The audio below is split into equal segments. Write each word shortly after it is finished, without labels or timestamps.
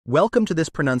Welcome to this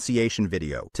pronunciation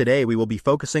video. Today we will be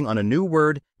focusing on a new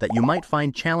word that you might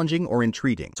find challenging or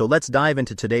intriguing. So let's dive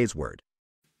into today's word.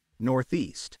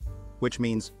 Northeast, which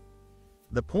means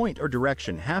the point or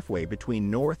direction halfway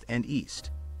between north and east.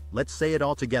 Let's say it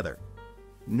all together.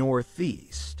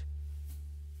 Northeast.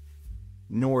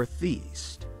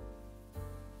 Northeast.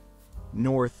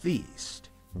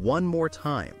 Northeast. One more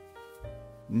time.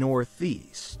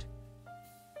 Northeast.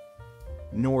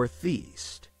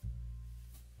 Northeast.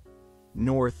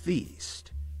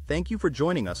 Northeast. Thank you for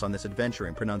joining us on this adventure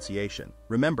in pronunciation.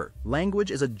 Remember,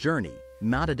 language is a journey,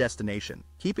 not a destination.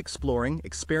 Keep exploring,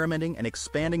 experimenting, and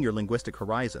expanding your linguistic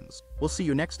horizons. We'll see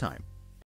you next time.